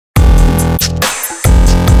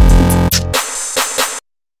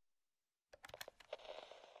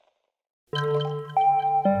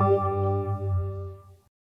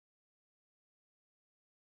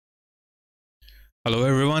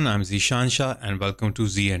I'm Zishansha and welcome to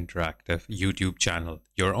Z Interactive YouTube channel,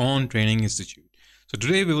 your own training institute. So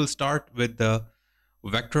today we will start with the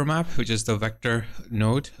vector map, which is the vector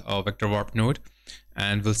node or vector warp node,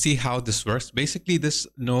 and we'll see how this works. Basically, this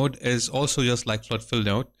node is also just like flood fill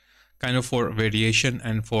node, kind of for variation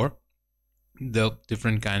and for the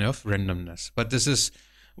different kind of randomness. But this is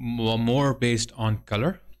more based on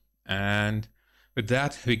color, and with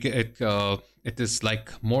that we get it is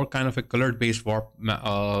like more kind of a colored based warp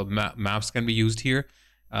maps can be used here,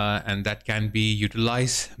 and that can be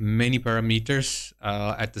utilized many parameters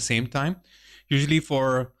at the same time, usually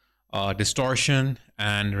for distortion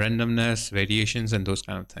and randomness, variations, and those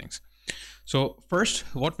kind of things. So first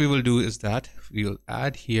what we will do is that we will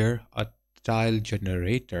add here a tile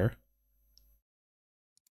generator.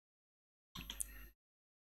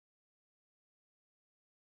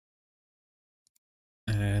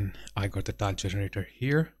 And I got the tile generator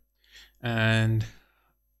here, and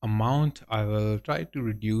amount I will try to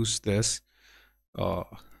reduce this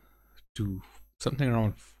to something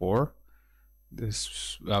around 4.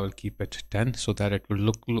 This I will keep it 10 so that it will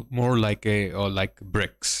look more like like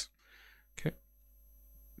bricks. Okay,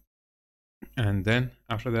 and then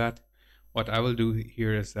after that what I will do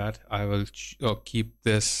here is that I will keep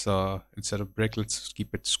this instead of brick, let's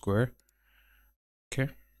keep it square.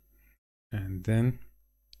 Okay, and then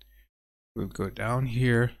we'll go down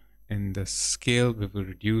here in the scale. We will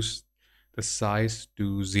reduce the size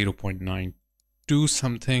to 0.92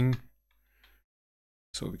 something,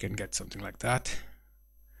 so we can get something like that.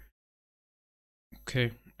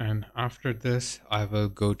 Okay, and after this I will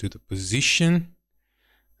go to the position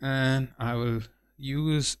and I will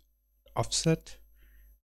use offset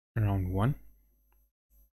around 1,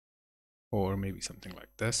 or maybe something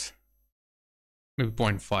like this, maybe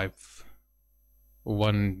 0.5.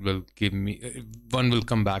 1 will give me 1 will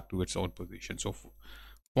come back to its own position, so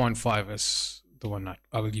 0.5 is the one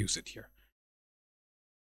I will use it here.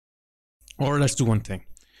 Or let's do one thing,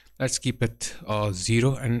 let's keep it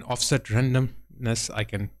 0, and offset randomness I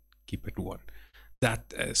can keep it 1.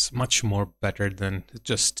 That is much more better than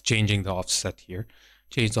just changing the offset here.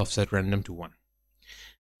 Change the offset random to 1.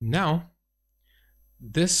 Now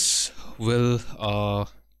this will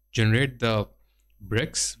generate the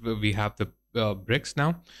bricks. We have the bricks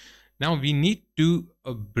now we need to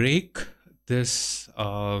break this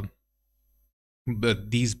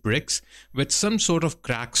these bricks with some sort of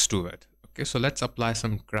cracks to it. Okay, so let's apply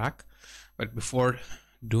some crack, but before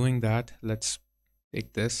doing that let's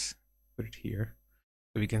take this, put it here,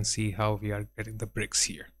 so we can see how we are getting the bricks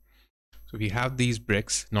here. So we have these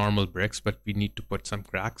bricks, normal bricks, but we need to put some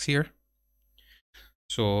cracks here.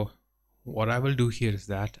 So what I will do here is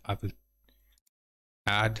that I will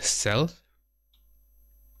add cell.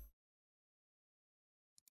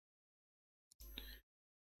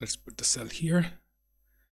 Let's put the cell here,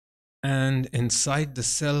 and inside the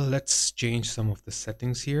cell let's change some of the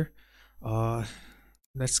settings here.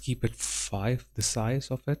 Let's keep it 5, the size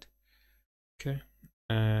of it. Okay,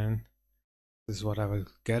 and this is what I will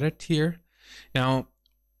get it here. Now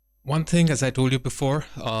one thing, as I told you before,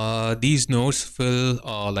 these nodes fill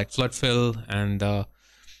like flood fill and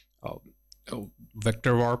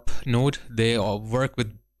vector warp node, they all work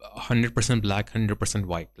with 100% black, 100%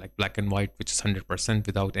 white, like black and white, which is 100%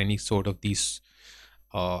 without any sort of these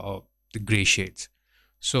the gray shades.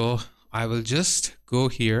 So I will just go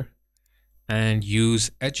here and use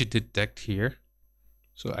edge detect here,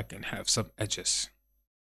 so I can have some edges.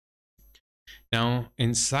 Now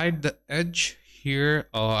inside the edge here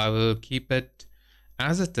I will keep it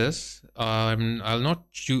as it is. I'll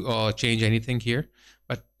not change anything here,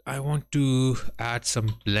 but I want to add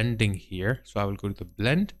some blending here, so I will go to the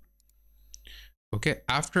blend. Okay,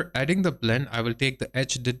 after adding the blend I will take the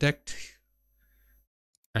edge detect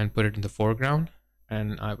and put it in the foreground,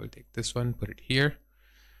 and I will take this one, put it here.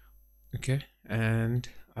 Okay, and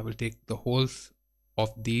I will take the wholes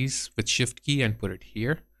of these with shift key and put it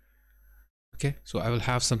here. Okay, so I will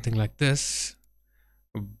have something like this,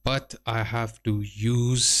 but I have to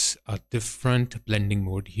use a different blending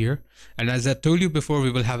mode here. And as I told you before,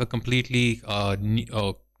 we will have a completely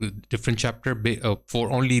different chapter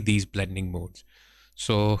for only these blending modes.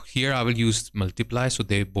 So here I will use multiply, so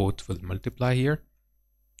they both will multiply here,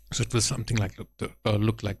 so it will something like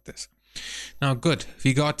look like this. Now good,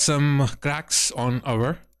 we got some cracks on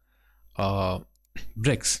our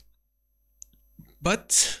bricks,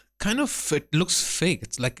 but kind of it looks fake.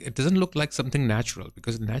 It's like it doesn't look like something natural,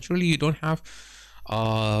 because naturally you don't have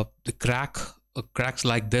the cracks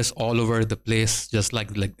like this all over the place, just like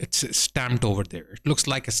it's stamped over there. It looks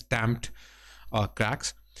like a stamped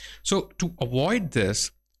cracks. So to avoid this,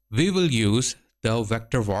 we will use the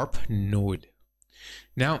vector warp node.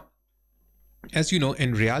 Now, as you know,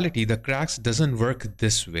 in reality, the cracks doesn't work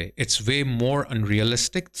this way. It's way more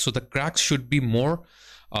unrealistic. So the cracks should be more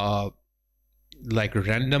like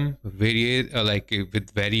random,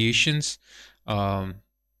 with variations. Um,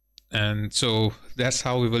 and so that's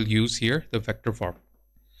how we will use here the vector warp.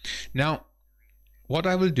 Now, what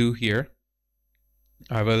I will do here,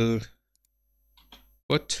 I will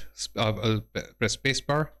I'll press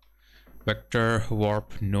spacebar, vector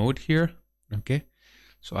warp node here. Okay,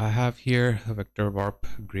 so I have here a vector warp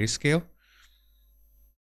grayscale,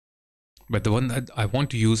 but the one that I want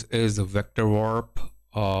to use is the vector warp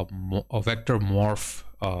vector morph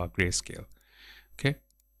grayscale. Okay,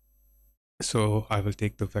 so I will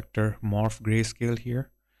take the vector morph grayscale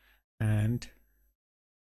here, and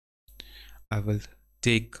I will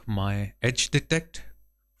take my edge detect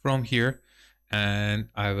from here, and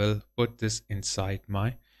I will put this inside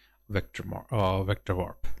my vector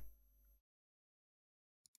warp.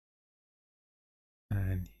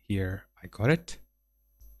 And here I got it.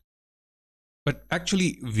 But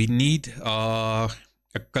actually we need a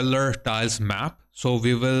color tiles map. So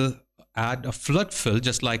we will add a flood fill,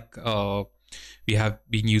 just like we have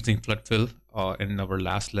been using flood fill in our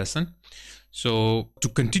last lesson. So to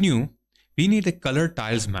continue, we need a color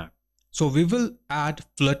tiles map. So we will add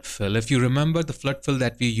flood fill. If you remember the flood fill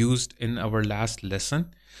that we used in our last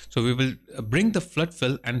lesson. So we will bring the flood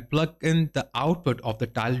fill and plug in the output of the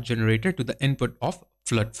tile generator to the input of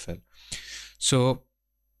flood fill. So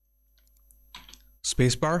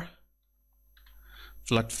spacebar,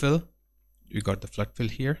 flood fill, we got the flood fill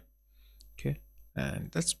here. Okay,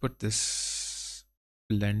 and let's put this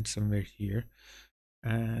blend somewhere here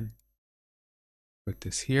and put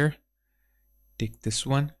this here. Take this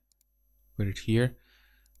one, put it here,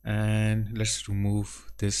 and let's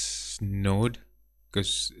remove this node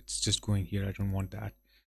because it's just going here. I don't want that,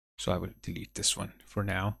 so I will delete this one for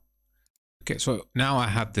now. Okay, so now I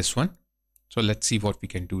have this one. So let's see what we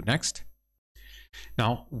can do next.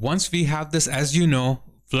 Now, once we have this, as you know,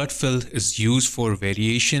 flood fill is used for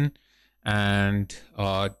variation and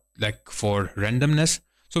like for randomness.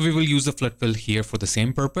 So we will use the flood fill here for the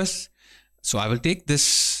same purpose. So I will take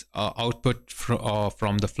this output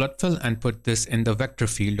from the flood fill and put this in the vector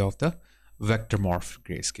field of the vector morph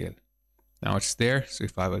grayscale. Now it's there. So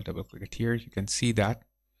if I will double click it here, you can see that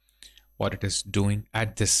what it is doing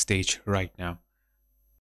at this stage right now.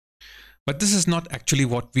 But this is not actually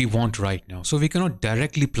what we want right now. So we cannot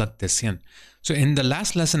directly plug this in. So in the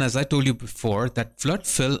last lesson, as I told you before, that flood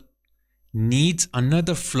fill needs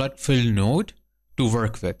another flood fill node to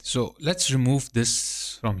work with. So let's remove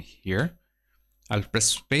this from here. I'll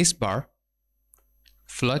press spacebar,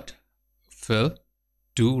 flood fill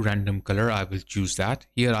to random color. I will choose that.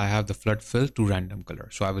 Here I have the flood fill to random color.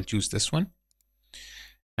 So I will choose this one.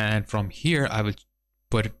 And from here, I will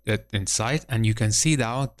put it inside, and you can see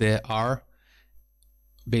now they are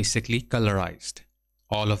basically colorized,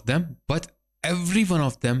 all of them, but every one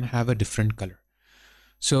of them have a different color.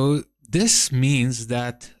 So this means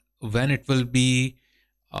that when it will be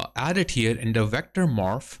added here in the vector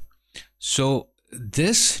morph, so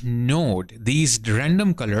this node, these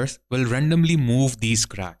random colors will randomly move these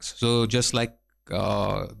cracks. So just like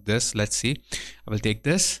this, let's see, I will take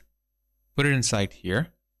this, put it inside here.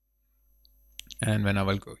 And when I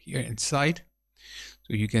will go here inside,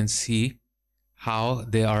 so you can see how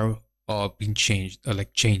they are being changed,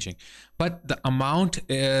 like changing. But the amount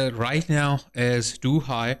right now is too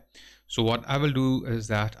high. So what I will do is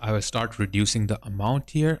that I will start reducing the amount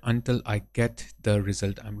here until I get the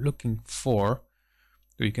result I'm looking for.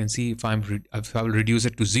 So you can see if I will reduce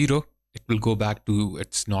it to 0, it will go back to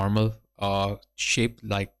its normal shape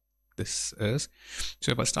like this is.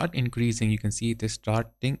 So if I start increasing, you can see it is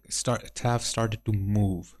have started to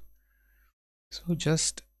move. So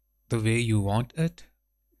just the way you want it.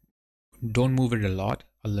 Don't move it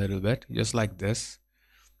a little bit, just like this.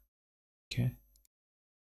 Okay.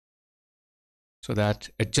 So that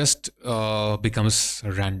it just becomes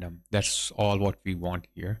random. That's all what we want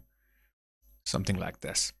here. Something like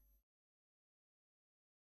this.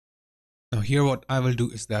 Now here what I will do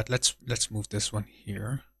is that let's move this one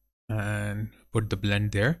here and put the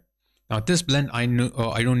blend there. Now this blend, I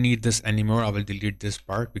don't need this anymore. I will delete this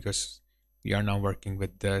part because we are now working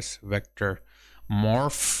with this vector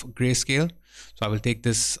morph grayscale. So I will take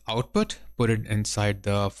this output, put it inside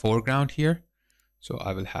the foreground here. So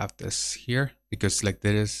I will have this here because like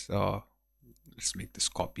there is, let's make this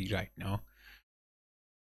copy right now.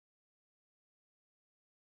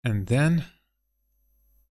 And then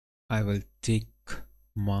I will take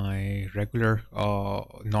my regular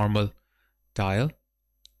normal tile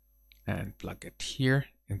and plug it here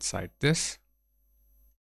inside this.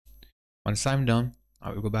 Once I'm done,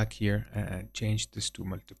 I will go back here and change this to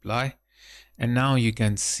multiply. And now you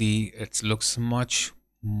can see it looks much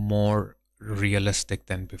more realistic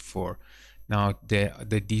than before. Now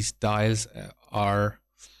these tiles are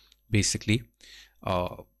basically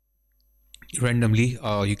randomly,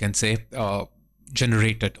 you can say,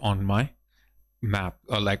 generated on my map,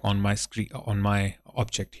 like on my screen, on my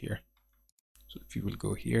object here. So if you will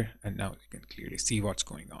go here, and now you can clearly see what's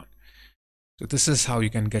going on. So this is how you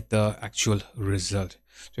can get the actual result.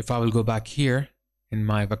 So if I will go back here in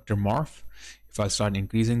my vector morph, if I start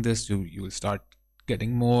increasing this, you will start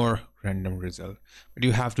getting more random result. But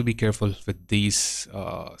you have to be careful with these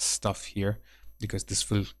stuff here, because this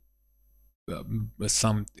will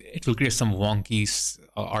it will create some wonky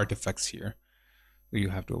artifacts here. So you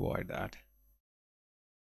have to avoid that.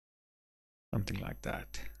 Something like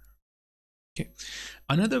that. Okay.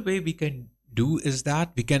 Another way we can do is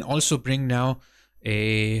that we can also bring now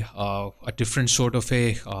a different sort of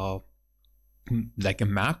a like a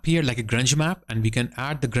map here, like a grunge map, and we can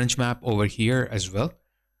add the grunge map over here as well.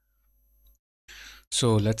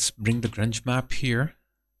 So let's bring the grunge map here.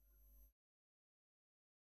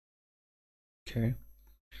 Okay,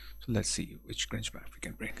 so let's see which grunge map we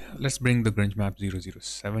can bring. Let's bring the grunge map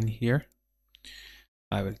 007 here.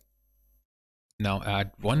 I will now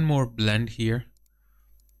add one more blend here.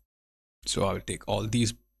 So I will take all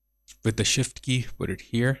these with the shift key, put it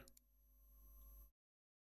here.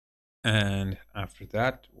 And after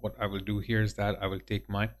that, what I will do here is that I will take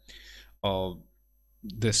my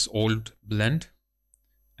this old blend,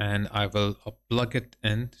 and I will plug it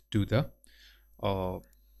into the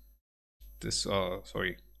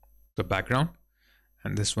the background,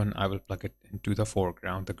 and this one I will plug it into the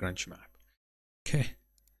foreground, the grunge map. Okay,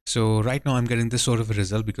 so right now I'm getting this sort of a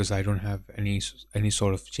result because I don't have any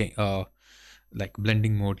sort of like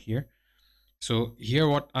blending mode here. So here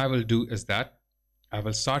what I will do is that I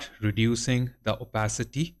will start reducing the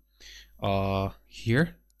opacity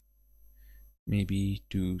here, maybe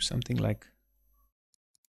to something like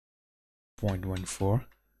 0.14.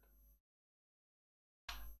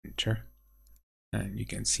 Enter, and you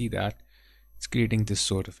can see that it's creating this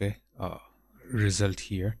sort of a result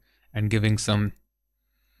here and giving some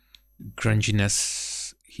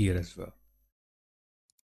grunginess here as well.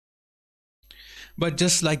 But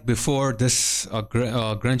just like before, this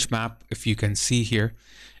grunge map, if you can see here,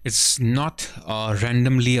 it's not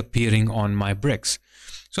randomly appearing on my bricks.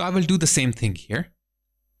 So I will do the same thing here.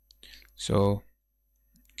 So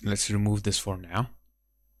let's remove this for now.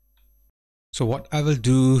 So what I will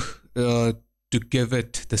do to give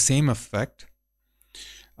it the same effect,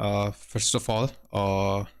 first of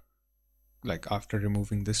all, like after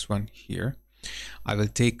removing this one here, I will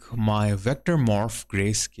take my vector morph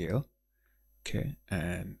grayscale. Okay,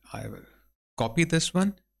 and I will copy this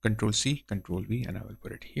one, Control C, Control V, and I will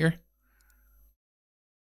put it here.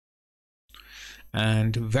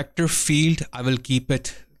 And vector field, I will keep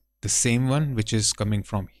it the same one, which is coming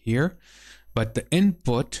from here, but the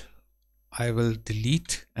input I will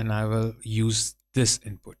delete, and I will use this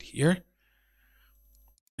input here.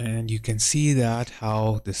 And you can see that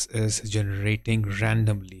how this is generating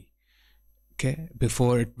randomly. Okay,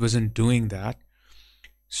 before it wasn't doing that.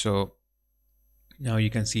 So now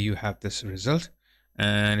you can see you have this result.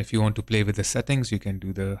 And if you want to play with the settings, you can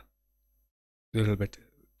do the little bit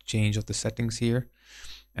change of the settings here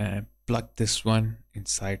and plug this one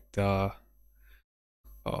inside the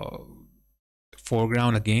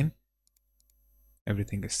foreground again.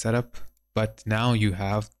 Everything is set up, but now you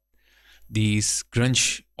have these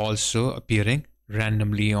grunge also appearing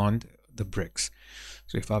randomly on the bricks.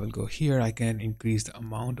 So if I will go here, I can increase the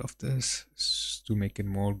amount of this to make it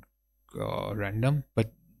more random,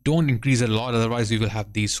 but don't increase it a lot, otherwise you will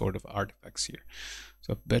have these sort of artifacts here.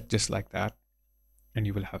 So a bit just like that, and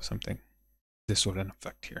you will have something, this sort of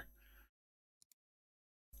effect here.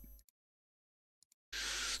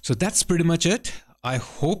 So that's pretty much it. I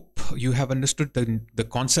hope you have understood the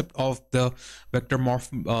concept of the vector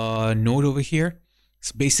morph node over here.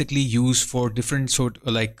 It's basically used for different sort of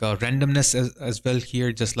like randomness as well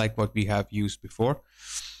here, just like what we have used before.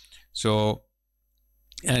 So,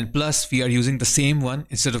 and plus we are using the same one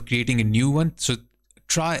instead of creating a new one. So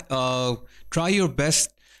try your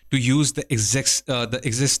best to use the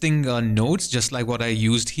existing nodes, just like what I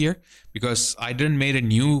used here, because I didn't make a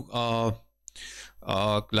new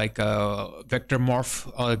like a vector morph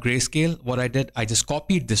grayscale. What I did, I just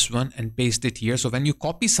copied this one and pasted it here. So when you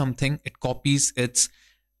copy something, it copies its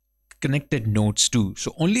connected nodes too.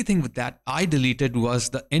 So only thing with that I deleted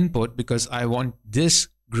was the input, because I want this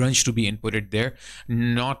grunge to be inputted there,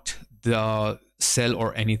 not the cell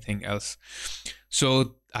or anything else.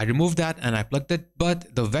 So I removed that and I plugged it,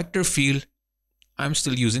 but the vector field, I'm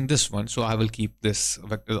still using this one, so I will keep this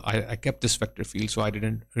vector. I kept this vector field, so I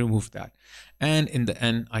didn't remove that. And in the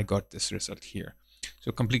end, I got this result here.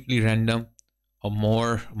 So completely random,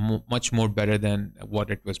 or much more better than what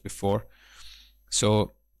it was before.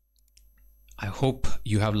 So I hope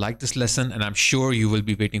you have liked this lesson, and I'm sure you will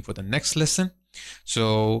be waiting for the next lesson.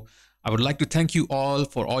 So I would like to thank you all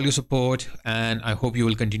for all your support, and I hope you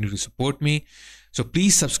will continue to support me. So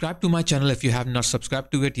please subscribe to my channel if you have not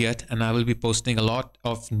subscribed to it yet, and I will be posting a lot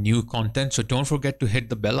of new content. So don't forget to hit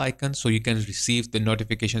the bell icon so you can receive the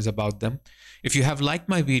notifications about them. If you have liked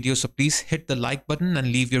my video, so please hit the like button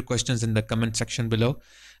and leave your questions in the comment section below,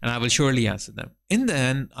 and I will surely answer them. In the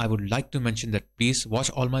end, I would like to mention that please watch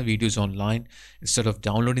all my videos online instead of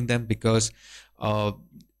downloading them, because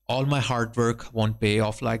all my hard work won't pay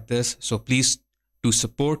off like this. So please, to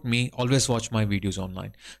support me, always watch my videos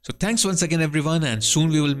online. So thanks once again, everyone, and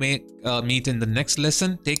soon we will meet in the next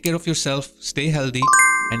lesson. Take care of yourself, stay healthy,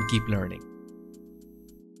 and keep learning.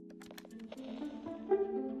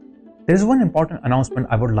 There is one important announcement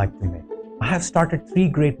I would like to make. I have started 3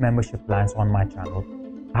 great membership plans on my channel.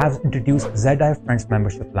 I have introduced ZI Friends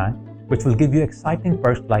membership plan, which will give you exciting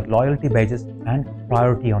perks like loyalty badges and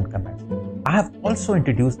priority on comments. I have also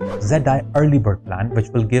introduced ZI Early Bird plan, which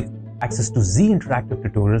will give access to Z interactive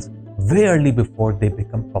tutorials way early before they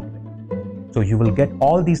become public. So you will get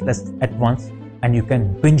all these lessons at once and you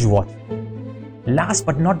can binge watch them. Last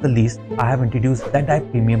but not the least, I have introduced ZI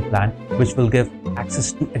Premium plan, which will give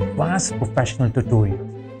access to advanced professional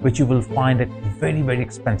tutorials, which you will find at very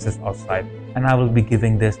expensive outside, and I will be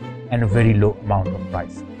giving this at a very low amount of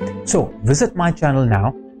price. So visit my channel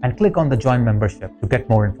now and click on the join membership to get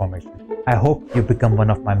more information. I hope you become one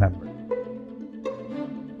of my members.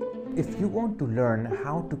 If you want to learn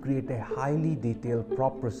how to create a highly detailed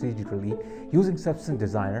prop procedurally using Substance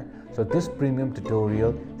Designer, so this premium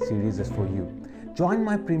tutorial series is for you. Join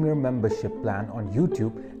my premium membership plan on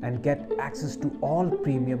YouTube and get access to all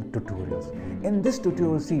premium tutorials. In this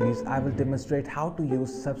tutorial series, I will demonstrate how to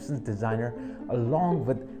use Substance Designer along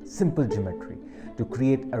with simple geometry to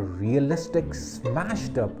create a realistic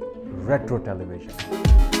smashed up retro television.